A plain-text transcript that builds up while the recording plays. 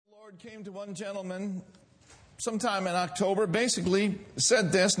Lord came to one gentleman sometime in October, basically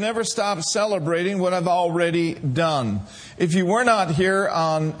said this: never stop celebrating what I've already done. If you were not here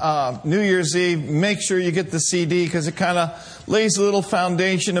on New Year's Eve, make sure you get the CD, because it kind of lays a little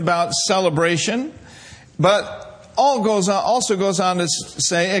foundation about celebration. But also goes on to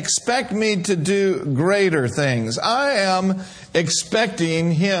say, expect me to do greater things. I am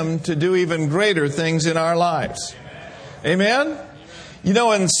expecting Him to do even greater things in our lives. Amen? You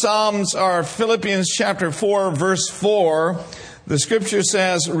know, in Philippians chapter 4, verse 4, the Scripture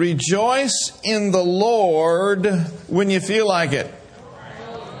says, rejoice in the Lord when you feel like it.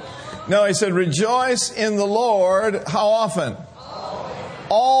 No, he said, rejoice in the Lord. How often?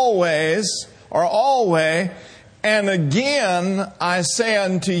 Always, or always. And again, I say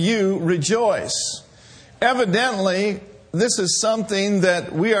unto you, rejoice. Evidently, this is something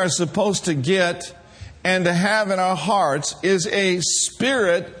that we are supposed to get and to have in our hearts, is a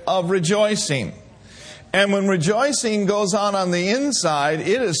spirit of rejoicing. And when rejoicing goes on the inside,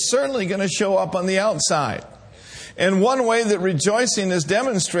 it is certainly going to show up on the outside. And one way that rejoicing is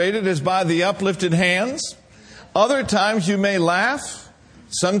demonstrated is by the uplifted hands. Other times you may laugh.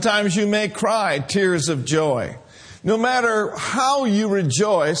 Sometimes you may cry tears of joy. No matter how you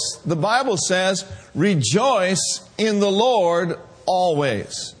rejoice, the Bible says, rejoice in the Lord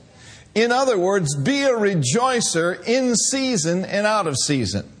always. In other words, be a rejoicer in season and out of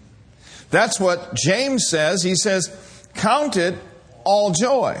season. That's what James says. He says, count it all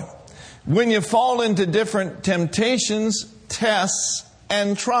joy when you fall into different temptations, tests,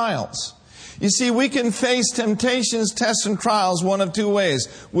 and trials. You see, we can face temptations, tests, and trials one of two ways: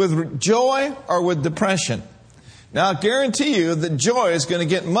 with joy or with depression. Now, I guarantee you that joy is going to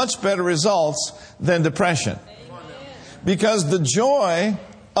get much better results than depression. Because the joy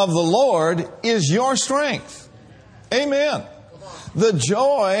of the Lord is your strength. Amen. The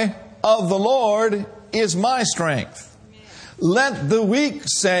joy of the Lord is my strength. Let the weak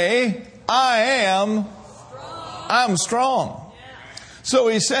say, I'm strong. So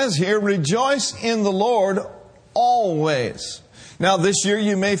he says here, rejoice in the Lord always. Now, this year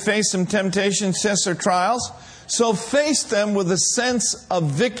you may face some temptations, tests, or trials. So face them with a sense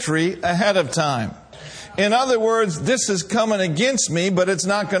of victory ahead of time. In other words, this is coming against me, but it's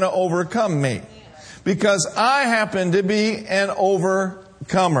not going to overcome me, because I happen to be an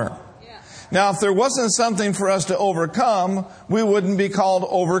overcomer. Now, if there wasn't something for us to overcome, we wouldn't be called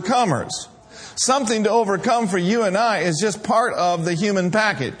overcomers. Something to overcome for you and I is just part of the human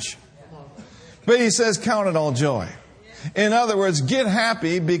package. But he says, count it all joy. In other words, get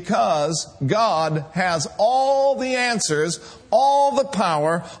happy, because God has all the answers, all the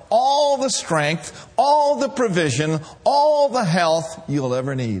power, all the strength, all the provision, all the health you'll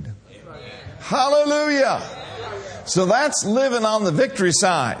ever need. Amen. Hallelujah. So that's living on the victory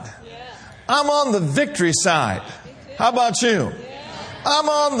side. I'm on the victory side. How about you? I'm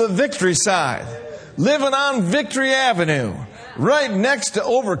on the victory side. Living on Victory Avenue, right next to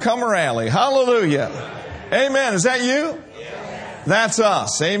Overcomer Alley. Hallelujah. Amen. Is that you? Yes. That's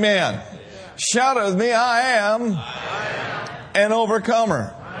us. Amen. Shout it with me. I am an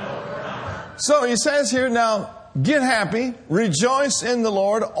overcomer. So he says here, now, get happy, rejoice in the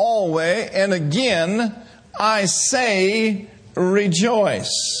Lord always, and again, I say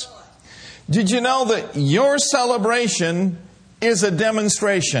rejoice. Did you know that your celebration is a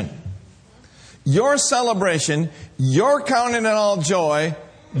demonstration? Your celebration, your counting it all joy,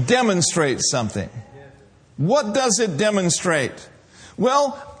 demonstrates something. What does it demonstrate?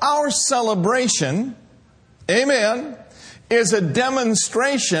 Well, our celebration, amen, is a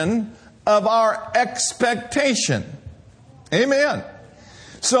demonstration of our expectation. Amen.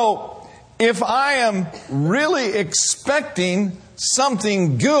 So, if I am really expecting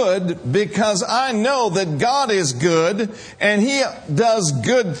something good, because I know that God is good and He does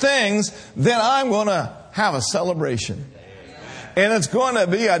good things, then I'm going to have a celebration. And it's going to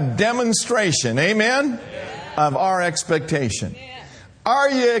be a demonstration, amen, of our expectation. Are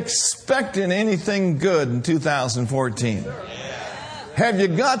you expecting anything good in 2014? Have you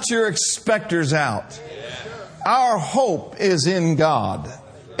got your expectors out? Our hope is in God.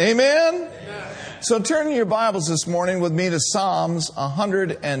 Amen? So turn your Bibles this morning with me to Psalms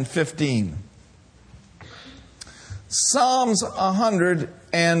 115. Psalms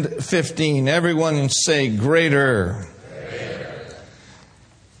 115. Everyone say greater.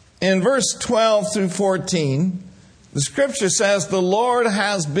 In verse 12 through 14, the Scripture says, the Lord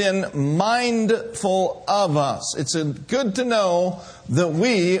has been mindful of us. It's good to know that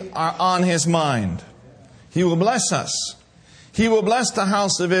we are on His mind. He will bless us. He will bless the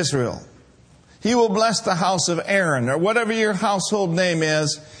house of Israel. He will bless the house of Aaron, or whatever your household name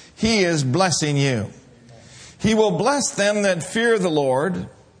is. He is blessing you. He will bless them that fear the Lord,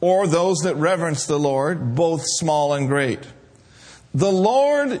 or those that reverence the Lord, both small and great. The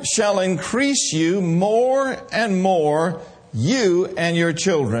Lord shall increase you more and more, you and your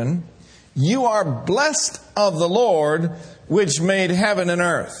children. You are blessed of the Lord, which made heaven and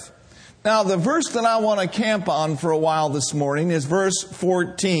earth. Now, the verse that I want to camp on for a while this morning is verse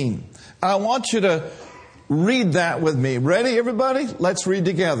 14. I want you to read that with me. Ready, everybody? Let's read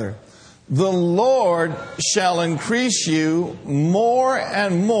together. The Lord shall increase you more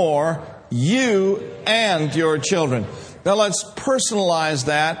and more, you and your children. Now let's personalize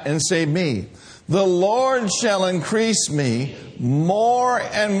that and say me. The Lord shall increase me more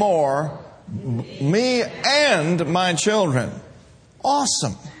and more, me and my children.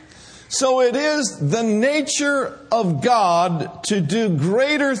 Awesome. So it is the nature of God to do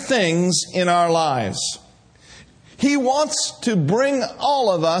greater things in our lives. He wants to bring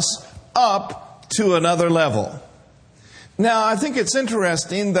all of us up to another level. Now, I think it's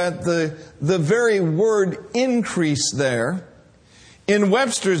interesting that the very word increase there, in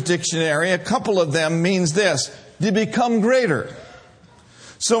Webster's dictionary, a couple of them means this, to become greater.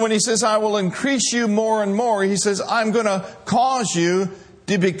 So when he says, I will increase you more and more, he says, I'm going to cause you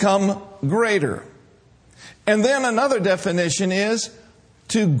to become greater. And then another definition is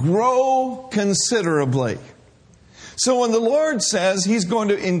to grow considerably. So when the Lord says He's going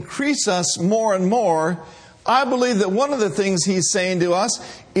to increase us more and more, I believe that one of the things He's saying to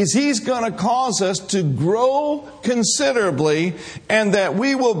us is He's going to cause us to grow considerably and that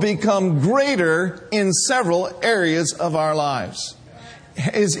we will become greater in several areas of our lives.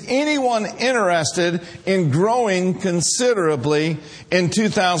 Is anyone interested in growing considerably in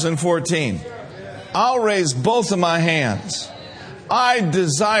 2014? I'll raise both of my hands. I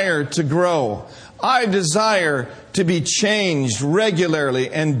desire to grow. I desire to be changed regularly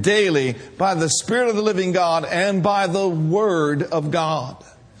and daily by the Spirit of the living God and by the Word of God.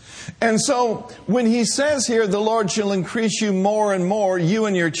 And so when He says here, the Lord shall increase you more and more, you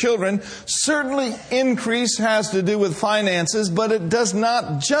and your children, certainly increase has to do with finances, but it does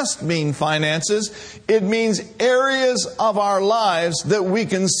not just mean finances. It means areas of our lives that we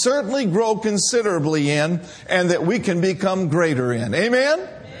can certainly grow considerably in and that we can become greater in. Amen?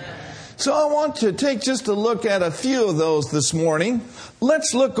 So I want to take just a look at a few of those this morning.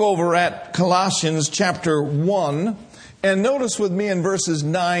 Let's look over at Colossians chapter 1 and notice with me in verses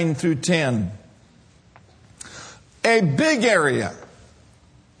 9 through 10. A big area,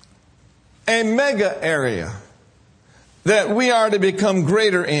 a mega area that we are to become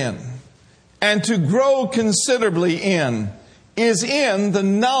greater in and to grow considerably in is in the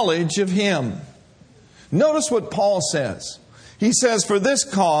knowledge of Him. Notice what Paul says. He says, for this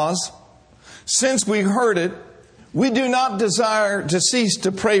cause, since we heard it, we do not desire to cease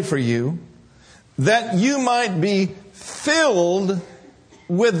to pray for you, that you might be filled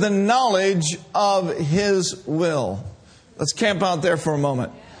with the knowledge of His will. Let's camp out there for a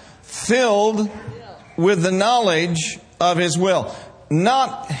moment. Filled with the knowledge of His will.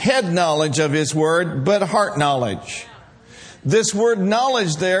 Not head knowledge of His Word, but heart knowledge. This word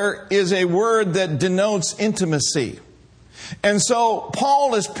knowledge there is a word that denotes intimacy. And so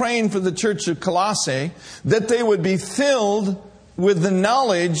Paul is praying for the church of Colossae that they would be filled with the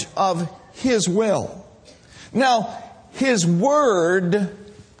knowledge of His will. Now, His Word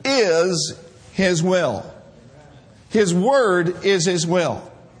is His will. His Word is His will.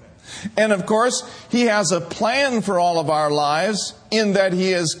 And of course, He has a plan for all of our lives in that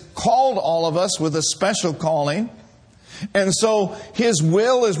He has called all of us with a special calling. And so His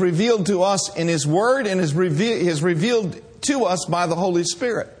will is revealed to us in His Word and is revealed to us by the Holy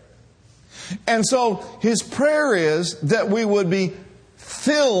Spirit. And so His prayer is that we would be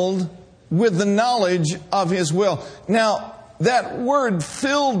filled with the knowledge of His will. Now, that word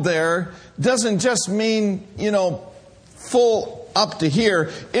filled there doesn't just mean, full up to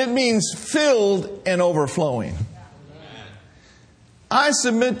here. It means filled and overflowing. I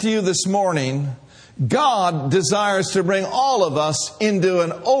submit to you this morning, God desires to bring all of us into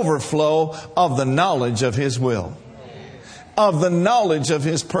an overflow of the knowledge of His will, of the knowledge of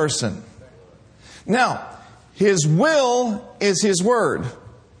His person. Now, His will is His Word.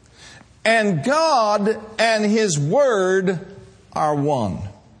 And God and His Word are one.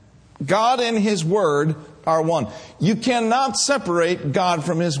 God and His Word are one. You cannot separate God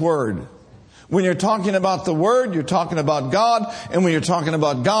from His Word. When you're talking about the Word, you're talking about God. And when you're talking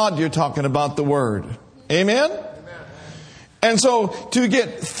about God, you're talking about the Word. Amen? And so to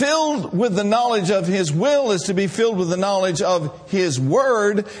get filled with the knowledge of His will is to be filled with the knowledge of His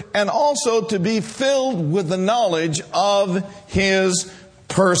Word and also to be filled with the knowledge of His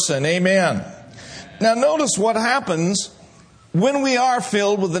person. Amen. Now notice what happens when we are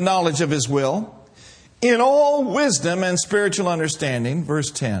filled with the knowledge of His will, in all wisdom and spiritual understanding,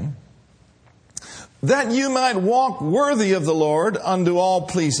 verse 10, that you might walk worthy of the Lord unto all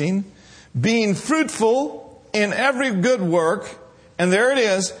pleasing, being fruitful in every good work, and there it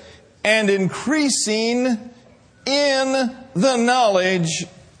is, and increasing in the knowledge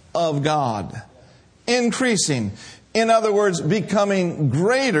of God. Increasing. In other words, becoming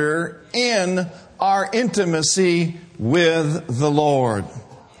greater in our intimacy with the Lord.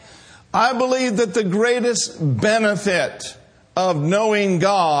 I believe that the greatest benefit of knowing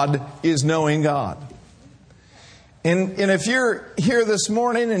God is knowing God. And if you're here this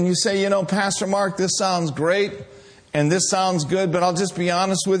morning and you say, Pastor Mark, this sounds great and this sounds good, but I'll just be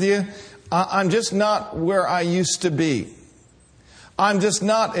honest with you, I'm just not where I used to be. I'm just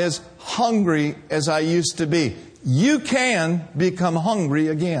not as hungry as I used to be. You can become hungry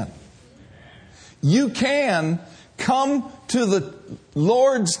again. You can come to the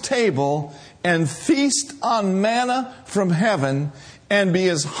Lord's table and feast on manna from heaven and be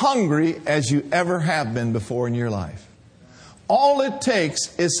as hungry as you ever have been before in your life. All it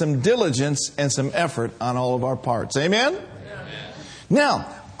takes is some diligence and some effort on all of our parts. Amen? Amen.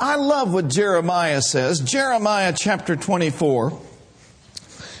 Now, I love what Jeremiah says. Jeremiah chapter 24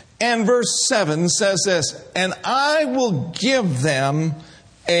 and verse 7 says this, and I will give them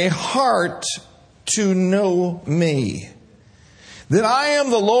a heart to know me, that I am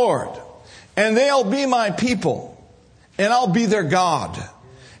the Lord, and they'll be my people, and I'll be their God.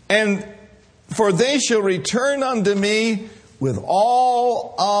 And for they shall return unto me with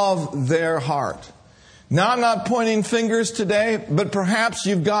all of their heart. Now, I'm not pointing fingers today, but perhaps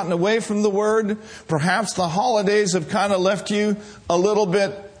you've gotten away from the Word. Perhaps the holidays have kind of left you a little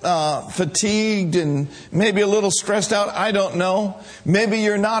bit fatigued and maybe a little stressed out. I don't know. Maybe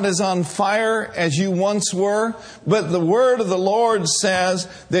you're not as on fire as you once were. But the Word of the Lord says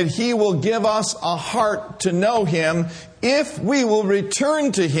that He will give us a heart to know Him if we will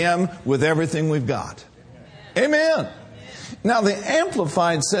return to Him with everything we've got. Amen. Now, the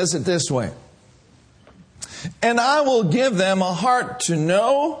Amplified says it this way. And I will give them a heart to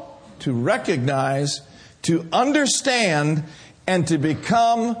know, to recognize, to understand, and to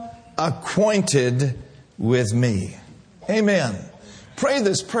become acquainted with me. Amen. Pray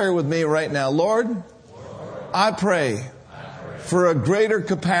this prayer with me right now. Lord, I pray for a greater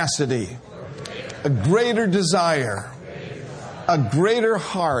capacity, a greater desire, a greater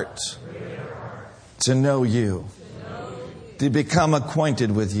heart to know you, to become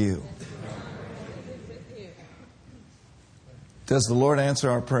acquainted with you. Does the Lord answer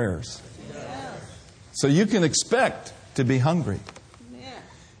our prayers? So you can expect to be hungry.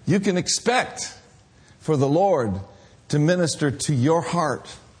 You can expect for the Lord to minister to your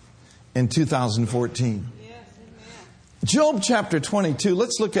heart in 2014. Job chapter 22,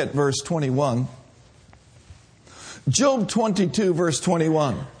 let's look at verse 21. Job 22, verse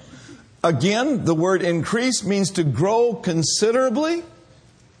 21. Again, the word increase means to grow considerably.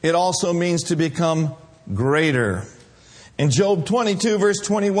 It also means to become greater. In Job 22, verse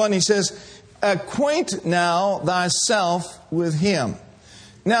 21, he says, acquaint now thyself with Him.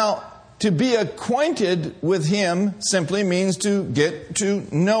 Now, to be acquainted with Him simply means to get to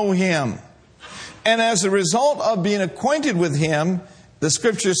know Him. And as a result of being acquainted with Him, the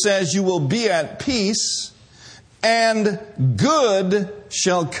Scripture says you will be at peace and good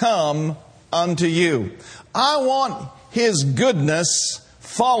shall come unto you. I want His goodness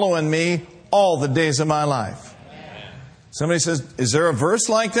following me all the days of my life. Somebody says, is there a verse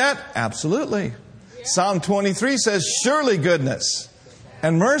like that? Absolutely. Psalm 23 says, surely goodness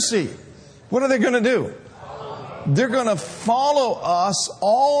and mercy. What are they going to do? They're going to follow us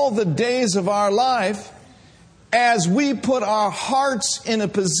all the days of our life as we put our hearts in a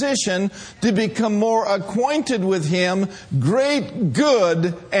position to become more acquainted with Him. Great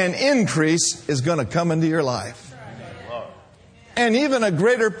good and increase is going to come into your life. And even a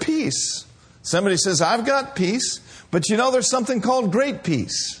greater peace. Somebody says, I've got peace. But there's something called great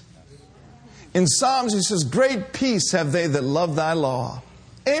peace. In Psalms, he says, great peace have they that love thy law.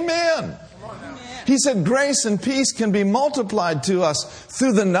 Amen. He said, grace and peace can be multiplied to us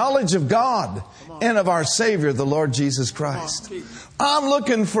through the knowledge of God and of our Savior, the Lord Jesus Christ. I'm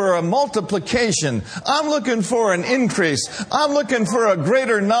looking for a multiplication. I'm looking for an increase. I'm looking for a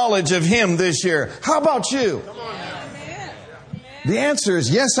greater knowledge of Him this year. How about you? The answer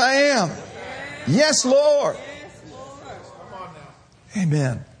is yes, I am. Yes, Lord.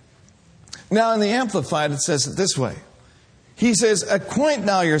 Amen. Now in the Amplified it says it this way. He says, acquaint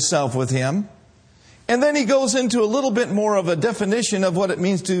now yourself with Him And then he goes into a little bit more of a definition of what it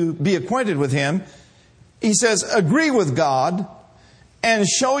means to be acquainted with Him. He says, agree with God and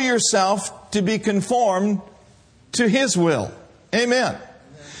show yourself to be conformed to His will. Amen.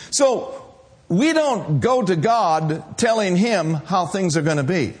 So we don't go to God telling Him how things are going to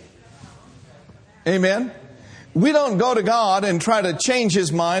be. Amen. We don't go to God and try to change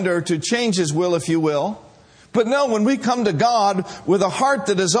His mind or to change His will, if you will. But no, when we come to God with a heart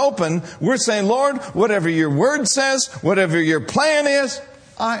that is open, we're saying, Lord, whatever your word says, whatever your plan is,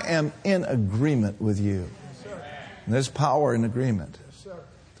 I am in agreement with you. And there's power in agreement.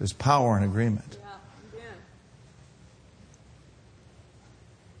 There's power in agreement.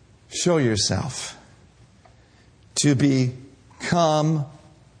 Show yourself to become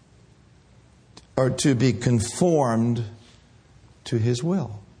or to be conformed to His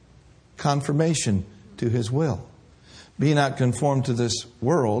will. Confirmation to His will. Be not conformed to this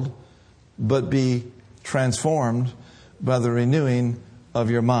world, but be transformed by the renewing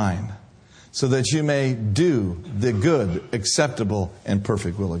of your mind, so that you may do the good, acceptable, and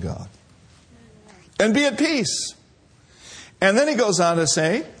perfect will of God. And be at peace. And then he goes on to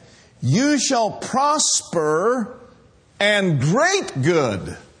say, you shall prosper, and great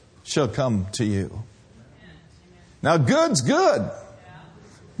good shall come to you. Now, good's good,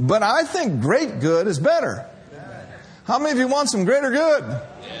 but I think great good is better. How many of you want some greater good?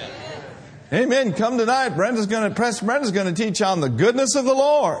 Amen. Come tonight. Pastor Brenda's going to teach on the goodness of the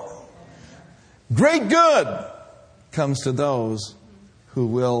Lord. Great good comes to those who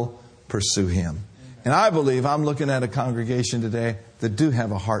will pursue Him. And I believe I'm looking at a congregation today that do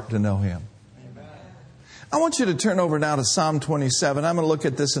have a heart to know Him. I want you to turn over now to Psalm 27. I'm going to look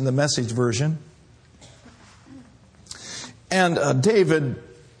at this in the Message version. And David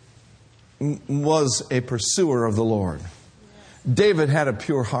was a pursuer of the Lord. David had a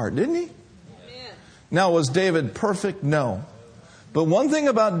pure heart, didn't he? Now, was David perfect? No. But one thing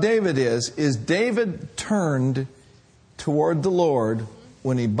about David is David turned toward the Lord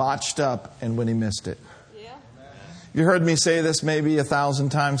when he botched up and when he missed it. You heard me say this maybe 1,000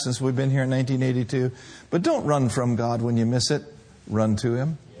 times since we've been here in 1982. But don't run from God when you miss it. Run to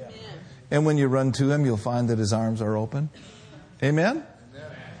Him. And when you run to Him, you'll find that His arms are open. Amen?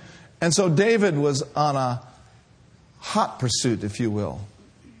 And so David was on a hot pursuit, if you will.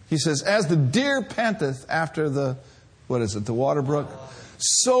 He says, as the deer panteth after the water brook,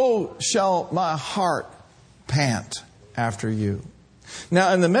 so shall my heart pant after you.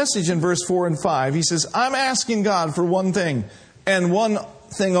 Now, in the Message in verse 4 and 5, he says, I'm asking God for one thing, and one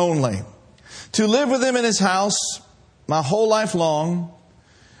thing only. To live with Him in His house my whole life long.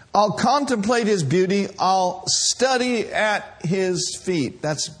 I'll contemplate His beauty. I'll study at His feet.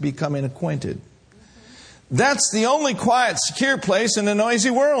 That's becoming acquainted. That's the only quiet, secure place in a noisy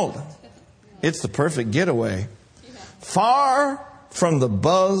world. It's the perfect getaway. Far from the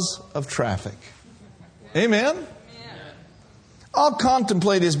buzz of traffic. Amen? I'll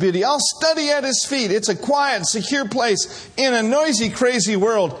contemplate His beauty. I'll study at His feet. It's a quiet, secure place in a noisy, crazy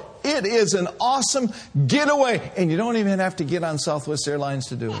world. It is an awesome getaway. And you don't even have to get on Southwest Airlines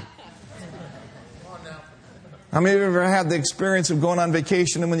to do it. How many of you ever had the experience of going on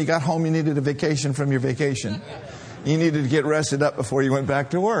vacation and when you got home you needed a vacation from your vacation? You needed to get rested up before you went back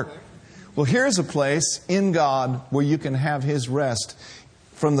to work. Well, here's a place in God where you can have His rest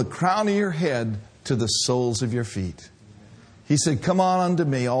from the crown of your head to the soles of your feet. He said, come on unto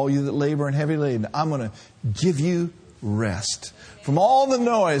me, all you that labor and heavy laden. I'm going to give you rest. From all the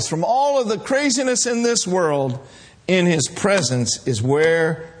noise, from all of the craziness in this world, in His presence is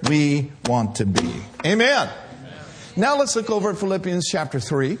where we want to be. Amen. Now let's look over at Philippians chapter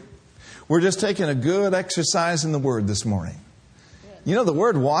 3. We're just taking a good exercise in the Word this morning. You know, the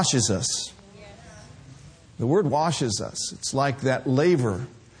Word washes us. The Word washes us. It's like that laver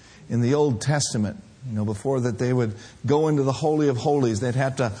in the Old Testament. You know, before that they would go into the Holy of Holies, they'd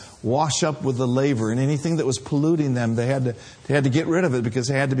have to wash up with the laver. And anything that was polluting them, they had to get rid of it because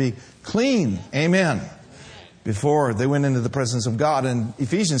they had to be clean. Amen. Before they went into the presence of God. And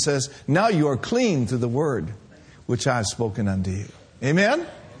Ephesians says, now you are clean through the Word which I have spoken unto you. Amen?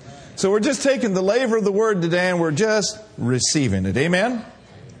 So we're just taking the laver of the Word today and we're just receiving it. Amen?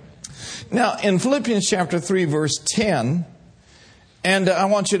 Now, in Philippians chapter 3, verse 10, and I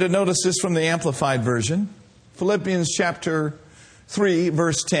want you to notice this from the Amplified Version. Philippians chapter 3,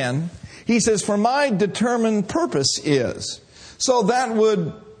 verse 10. He says, for my determined purpose is. So that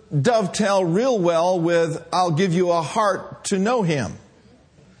would dovetail real well with, I'll give you a heart to know Him.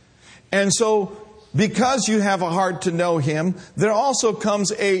 And so, because you have a heart to know Him, there also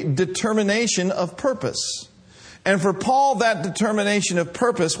comes a determination of purpose. And for Paul, that determination of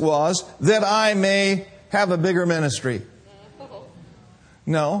purpose was that I may have a bigger ministry.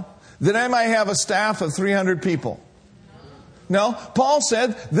 No. That I may have a staff of 300 people. No. Paul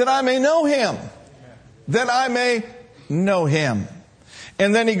said that I may know Him. That I may know Him.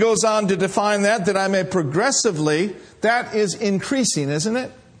 And then he goes on to define that I may progressively, that is increasing, isn't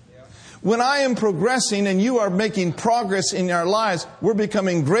it? When I am progressing and you are making progress in our lives, we're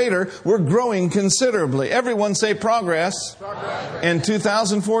becoming greater, we're growing considerably. Everyone say progress. Progress. In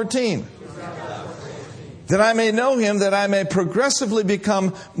 2014. That I may know Him, that I may progressively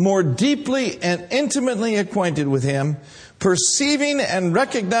become more deeply and intimately acquainted with Him, perceiving and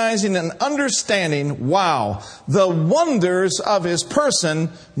recognizing and understanding, the wonders of His person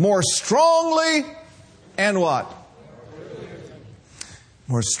more strongly and what?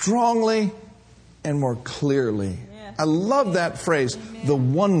 More strongly and more clearly. Yes. I love that phrase, Amen. The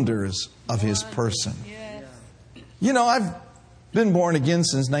wonders of His person. Yes. You know, I've been born again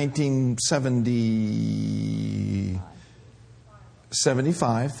since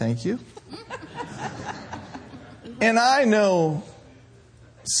 1975, thank you. And I know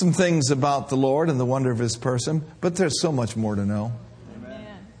some things about the Lord and the wonder of His person, but there's so much more to know.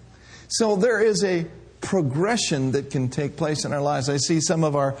 Amen. So there is a progression that can take place in our lives. I see some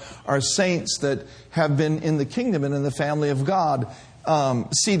of our saints that have been in the kingdom and in the family of God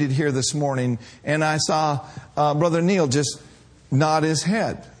seated here this morning. And I saw Brother Neil just nod his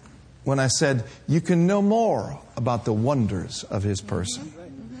head when I said, you can know more about the wonders of His person.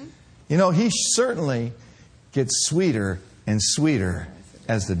 Mm-hmm. You know, He certainly gets sweeter and sweeter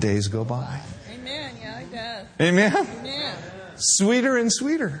as the days go by. Amen. Yeah, He does. Amen? Amen. Sweeter and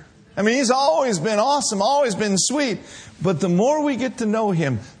sweeter. I mean, He's always been awesome, always been sweet. But the more we get to know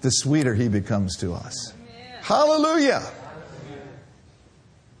Him, the sweeter He becomes to us. Amen. Hallelujah.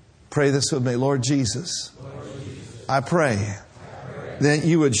 Pray this with me. Lord Jesus, I pray that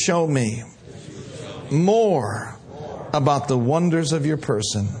You would show me more about the wonders of Your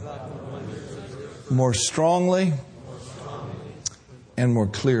person, more strongly and more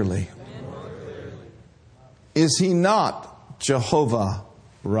clearly. Is He not Jehovah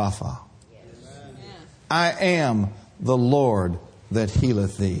Rapha? I am the Lord that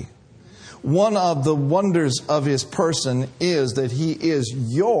healeth thee. One of the wonders of His person is that He is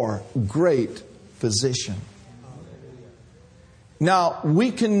your great physician. Now,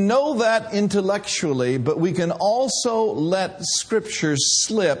 we can know that intellectually, but we can also let Scriptures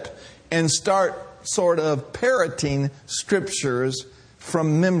slip and start sort of parroting Scriptures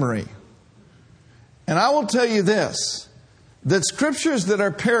from memory. And I will tell you this, that Scriptures that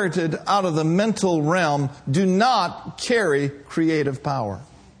are parroted out of the mental realm do not carry creative power.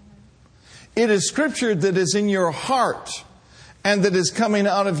 It is Scripture that is in your heart and that is coming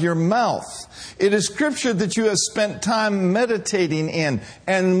out of your mouth. It is Scripture that you have spent time meditating in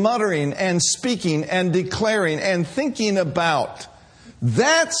and muttering and speaking and declaring and thinking about.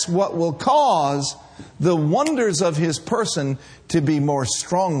 That's what will cause the wonders of His person to be more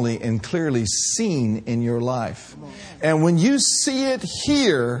strongly and clearly seen in your life. And when you see it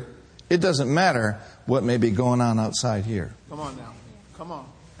here, it doesn't matter what may be going on outside here. Come on now. Come on.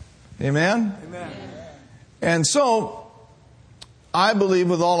 Amen? Amen. And so, I believe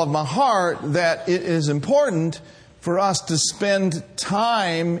with all of my heart that it is important for us to spend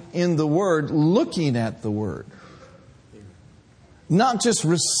time in the Word, looking at the Word. Not just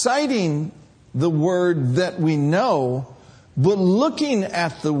reciting the Word that we know, but looking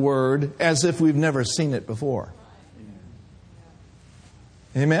at the Word as if we've never seen it before.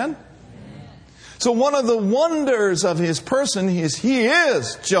 Amen? So one of the wonders of His person is He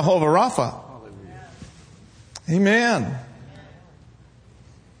is Jehovah Rapha. Amen.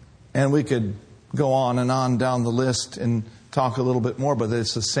 And we could go on and on down the list and talk a little bit more, but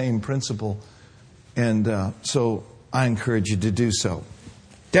it's the same principle. And so I encourage you to do so.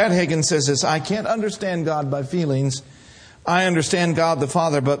 Dad Hagin says this, I can't understand God by feelings. I understand God the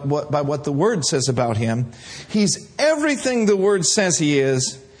Father by what the Word says about Him. He's everything the Word says He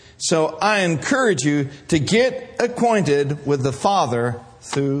is. So I encourage you to get acquainted with the Father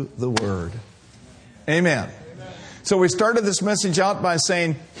through the Word. Amen. So we started this message out by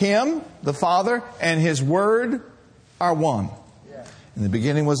saying Him, the Father, and His Word are one. In the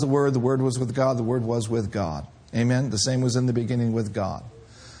beginning was the Word was with God, the Word was with God. Amen. The same was in the beginning with God.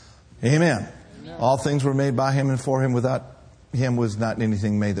 Amen. All things were made by Him and for Him. Without Him was not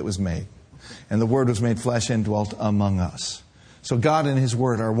anything made that was made. And the Word was made flesh and dwelt among us. So God and His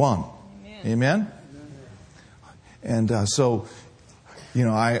Word are one. Amen. And so,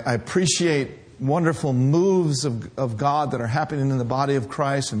 I appreciate wonderful moves of God that are happening in the body of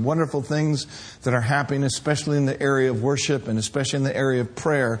Christ, and wonderful things that are happening, especially in the area of worship and especially in the area of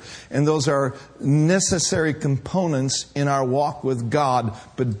prayer. And those are necessary components in our walk with God.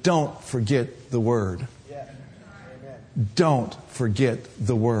 But don't forget the Word. Don't forget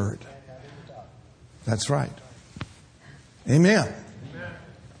the Word. That's right. Amen.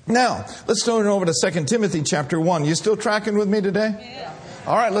 Now, let's turn over to 2 Timothy chapter 1. You still tracking with me today? Yeah.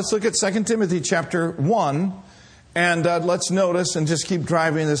 All right, let's look at 2 Timothy chapter 1. And let's notice and just keep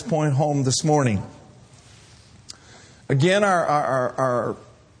driving this point home this morning. Again, our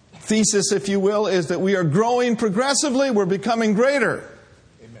thesis, if you will, is that we are growing progressively. We're becoming greater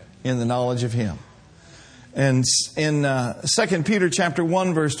in the knowledge of Him. And in 2 Peter chapter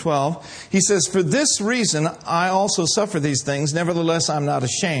 1, verse 12, he says, "For this reason I also suffer these things. Nevertheless, I'm not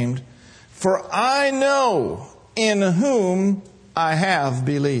ashamed. For I know in whom I have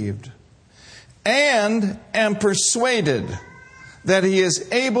believed, and am persuaded that He is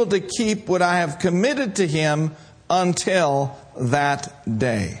able to keep what I have committed to Him until that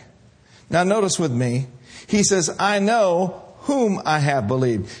day." Now notice with me, he says, "I know whom I have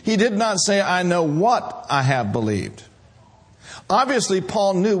believed." He did not say, "I know what I have believed." Obviously,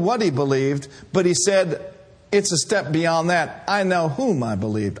 Paul knew what he believed, but he said, it's a step beyond that. I know whom I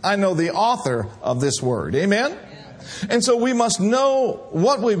believed. I know the author of this word. Amen? Yeah. And so we must know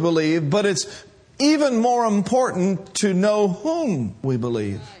what we believe, but it's even more important to know whom we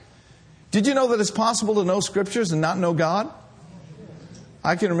believe. Did you know that it's possible to know scriptures and not know God?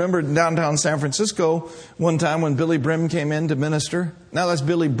 I can remember in downtown San Francisco one time when Billy Brim came in to minister. Now that's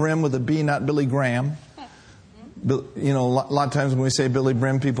Billy Brim with a B, not Billy Graham. You know, a lot of times when we say Billy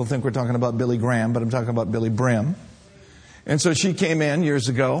Brim, people think we're talking about Billy Graham, but I'm talking about Billy Brim. And so she came in years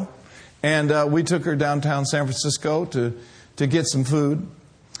ago, and we took her downtown San Francisco to get some food.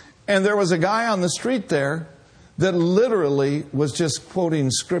 And there was a guy on the street there that literally was just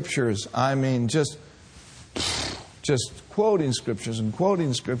quoting scriptures. I mean, just quoting scriptures and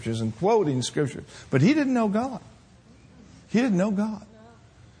quoting scriptures and quoting scriptures. But he didn't know God. He didn't know God.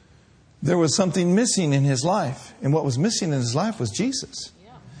 There was something missing in his life. And what was missing in his life was Jesus.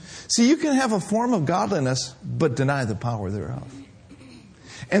 See, you can have a form of godliness, but deny the power thereof.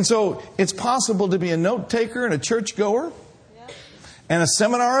 And so it's possible to be a note taker and a church goer and a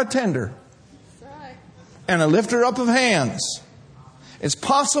seminar attender and a lifter up of hands. It's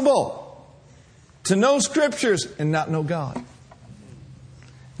possible to know scriptures and not know God.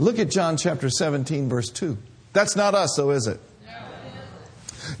 Look at John chapter 17, verse 2. That's not us, though, is it? No.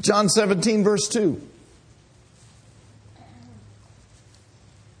 John 17, verse 2.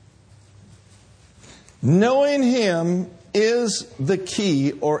 Knowing Him is the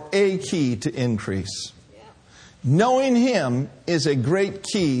key or a key to increase. Yeah. Knowing Him is a great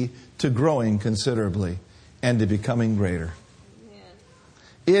key to growing considerably and to becoming greater.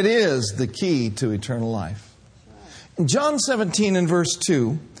 It is the key to eternal life. In John 17 and verse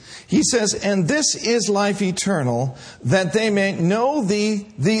 2, he says, "And this is life eternal, that they may know Thee,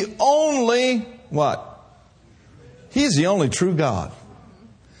 the only," what? He's the only true God.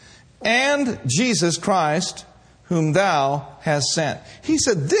 "And Jesus Christ, whom Thou hast sent." He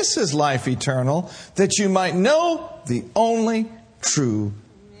said, this is life eternal, that you might know the only true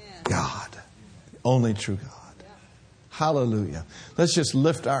God. The only true God. Hallelujah. Let's just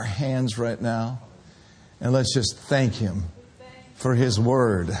lift our hands right now and let's just thank Him for His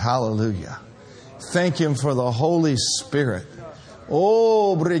Word. Hallelujah. Thank Him for the Holy Spirit.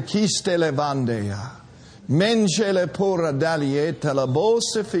 Oh, brekiste levandeya. Menchele pora dalieta la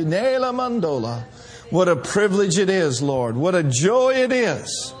bose finela mandola. What a privilege it is, Lord. What a joy it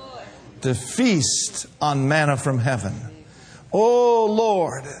is to feast on manna from heaven. Oh,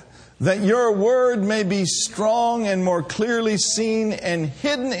 Lord, that Your Word may be strong and more clearly seen and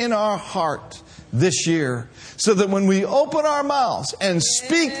hidden in our heart this year, so that when we open our mouths and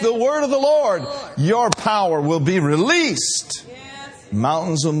speak the word of the Lord, Your power will be released.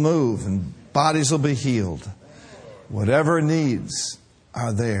 Mountains will move and bodies will be healed. Whatever needs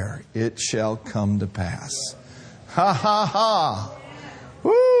are there, it shall come to pass. Ha ha ha.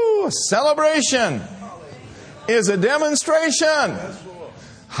 Woo! A celebration is a demonstration.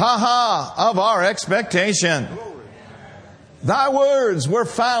 Ha ha, of our expectation. Thy words were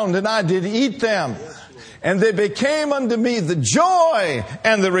found, and I did eat them, and they became unto me the joy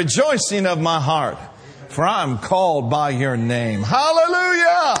and the rejoicing of my heart. For I am called by Your name.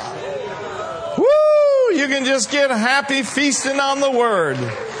 Hallelujah! Woo! You can just get happy feasting on the Word.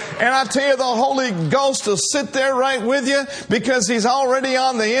 And I tell you, the Holy Ghost will sit there right with you, because He's already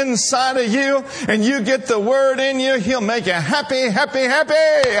on the inside of you, and you get the Word in you. He'll make you happy, happy,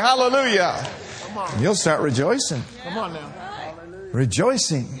 happy. Hallelujah. And you'll start rejoicing. Come on now.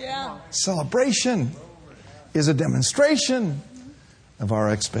 Rejoicing, celebration is a demonstration of our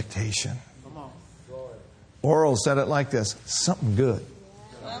expectation. Oral said it like this: something good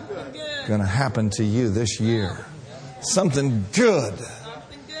going to happen to you this year. Something good.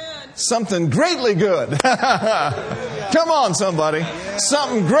 Something greatly good. Come on, somebody.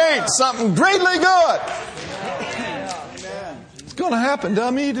 Something great. Something greatly good. It's going to happen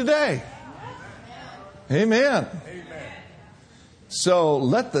to me today. Amen. So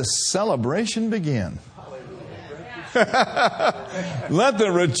let the celebration begin. Let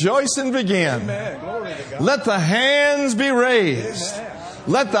the rejoicing begin. Let the hands be raised.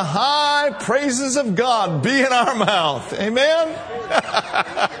 Let the high praises of God be in our mouth. Amen.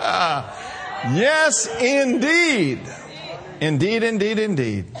 Yes, indeed. Indeed, indeed,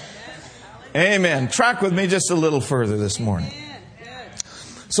 indeed. Amen. Track with me just a little further this morning.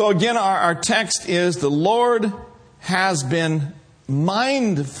 So again, our text is, the Lord has been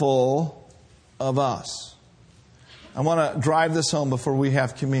mindful of us. I want to drive this home before we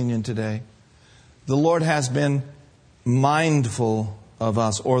have communion today. The Lord has been mindful of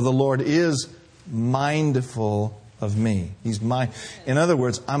us, or the Lord is mindful of me. He's in other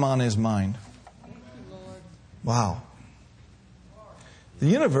words, I'm on His mind. Wow. The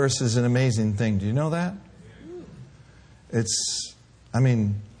universe is an amazing thing. Do you know that?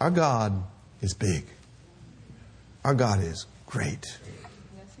 Our God is big. Our God is great.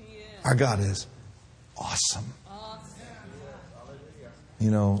 Our God is awesome.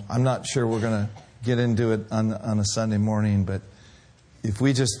 I'm not sure we're going to get into it on a Sunday morning, but if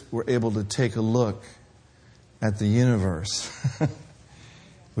we just were able to take a look at the universe,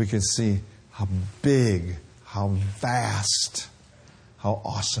 we could see how big, how vast, how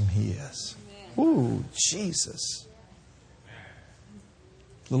awesome He is. Ooh, Jesus.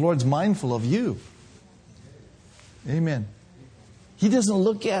 The Lord's mindful of you. Amen. He doesn't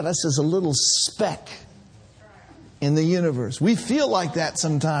look at us as a little speck in the universe. We feel like that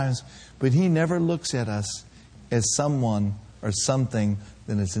sometimes, but He never looks at us as someone or something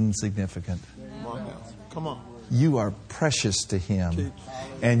that is insignificant. Come on. You are precious to Him,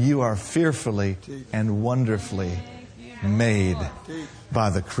 and you are fearfully and wonderfully made by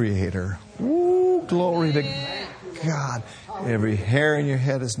the Creator. Ooh, glory to God. Every hair in your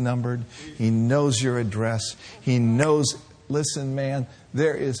head is numbered. He knows your address. He knows, listen, man,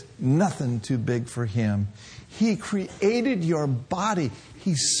 there is nothing too big for Him. He created your body.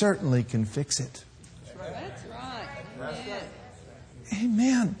 He certainly can fix it. That's right.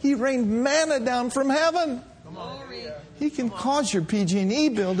 Amen. He rained manna down from heaven. He can cause your PG&E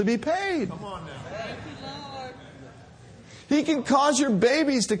bill to be paid. Come on now. Thank you, Lord. He can cause your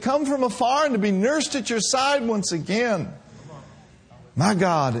babies to come from afar and to be nursed at your side once again. My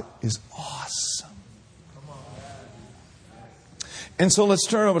God is awesome. And so let's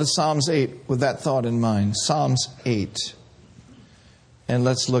turn over to Psalms 8 with that thought in mind. Psalms 8. And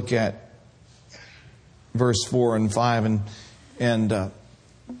let's look at verse 4 and 5 and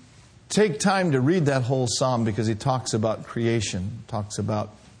take time to read that whole psalm, because he talks about creation, talks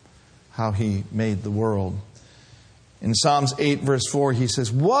about how He made the world. In Psalms 8 verse 4 he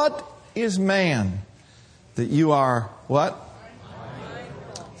says, "What is man that you are," what?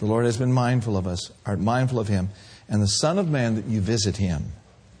 The Lord has been mindful of us, art mindful of him, and the Son of Man that you visit him.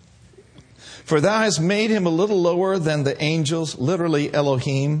 For thou hast made him a little lower than the angels, literally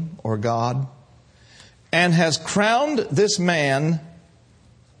Elohim or God, and has crowned this man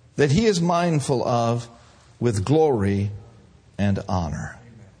that he is mindful of with glory and honor.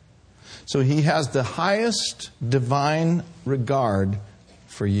 So He has the highest divine regard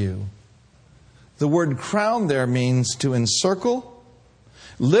for you. The word crown there means to encircle.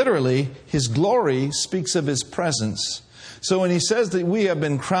 Literally, His glory speaks of His presence. So when He says that we have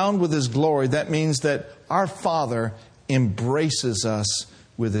been crowned with His glory, that means that our Father embraces us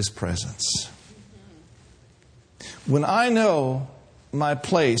with His presence. When I know my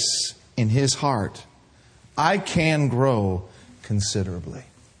place in His heart, I can grow considerably.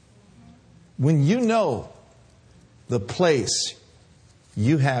 When you know the place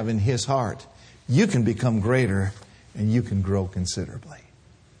you have in His heart, you can become greater and you can grow considerably.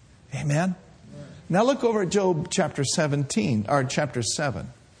 Amen? Now look over at Job chapter 17, or chapter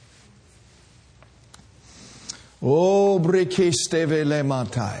 7. Oh, brikistevele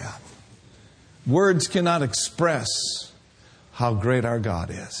mataya. Words cannot express how great our God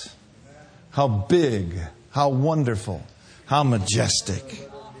is. How big, how wonderful, how majestic.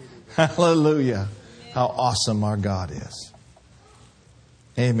 Hallelujah. How awesome our God is.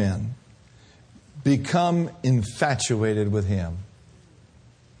 Amen. Become infatuated with Him.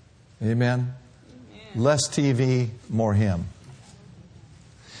 Amen. Less TV, more Him.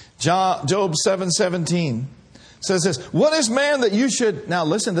 Job 7:17 says this. What is man that you should... Now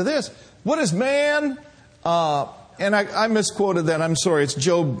listen to this. What is man... and I misquoted that. I'm sorry. It's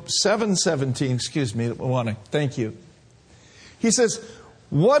Job 7:17. Excuse me. Thank you. He says,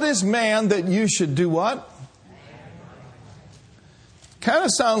 what is man that you should do what? Kind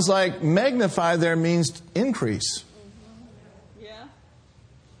of sounds like magnify there means increase. Yeah.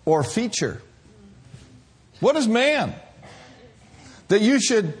 Or feature. What is man? That you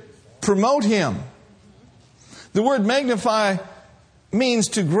should promote him. The word magnify means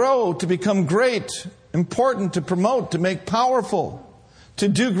to grow, to become great, important, to promote, to make powerful, to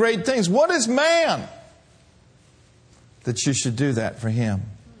do great things. What is man that you should do that for him?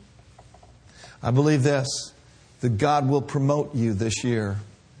 I believe this, that God will promote you this year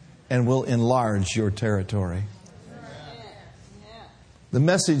and will enlarge your territory. The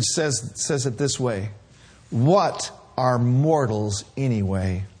message says it this way. What are mortals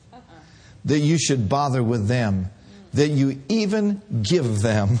anyway, that you should bother with them, that you even give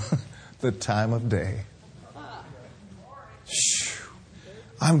them the time of day?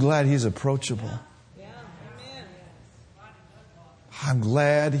 I'm glad He's approachable. I'm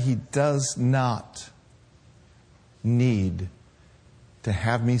glad He does not need to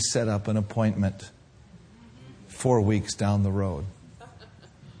have me set up an appointment 4 weeks down the road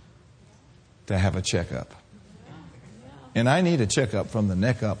to have a checkup. And I need a checkup from the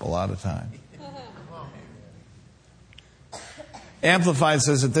neck up a lot of time. Amplified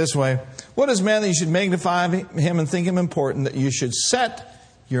says it this way. What is man that you should magnify him and think him important, that you should set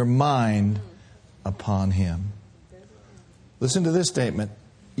your mind upon him? Listen to this statement.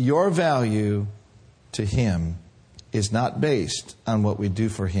 Your value to him is not based on what we do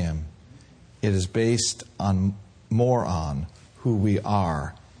for him. It is based on more on who we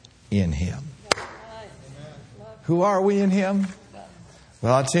are in him. Who are we in him?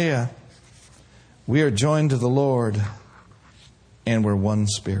 Well, I'll tell you, we are joined to the Lord and we're one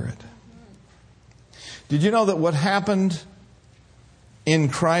spirit. Did you know that what happened in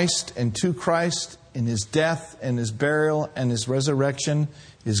Christ and to Christ in His death and His burial and His resurrection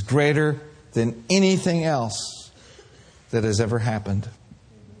is greater than anything else that has ever happened?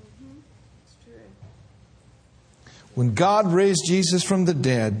 When God raised Jesus from the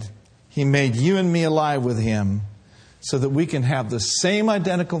dead, He made you and me alive with Him so that we can have the same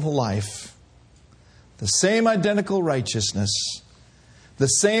identical life, the same identical righteousness, the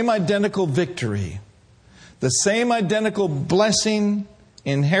same identical victory, the same identical blessing,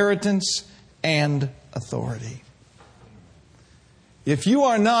 inheritance, and authority. If you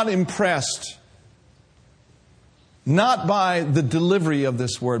are not impressed, not by the delivery of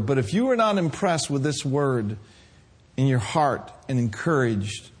this word, but if you are not impressed with this word in your heart and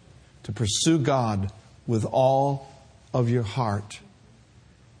encouraged to pursue God with all of your heart,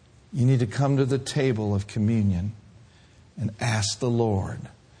 you need to come to the table of communion and ask the Lord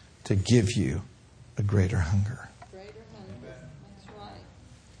to give you a greater hunger. That's right.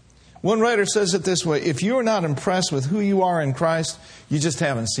 One writer says it this way. If you are not impressed with who you are in Christ, you just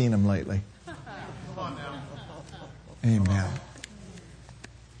haven't seen Him lately. Amen.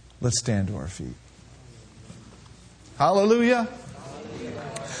 Let's stand to our feet. Hallelujah.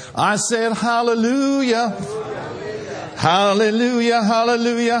 I said hallelujah. Hallelujah,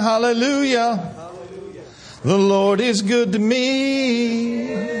 hallelujah, hallelujah. The Lord is good to me.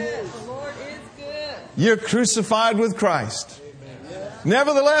 The Lord is good. You're crucified with Christ.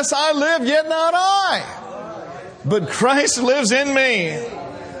 Nevertheless, I live, yet not I, but Christ lives in me.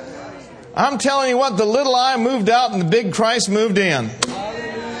 I'm telling you what, the little I moved out and the big Christ moved in.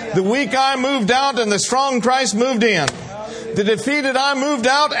 The weak I moved out and the strong Christ moved in. The defeated I moved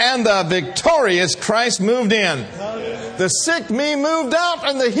out and the victorious Christ moved in. The sick me moved out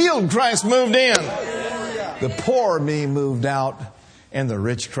and the healed Christ moved in. The poor me moved out and the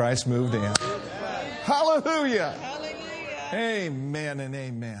rich Christ moved in. Hallelujah. Hallelujah. Amen and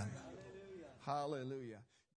amen. Hallelujah.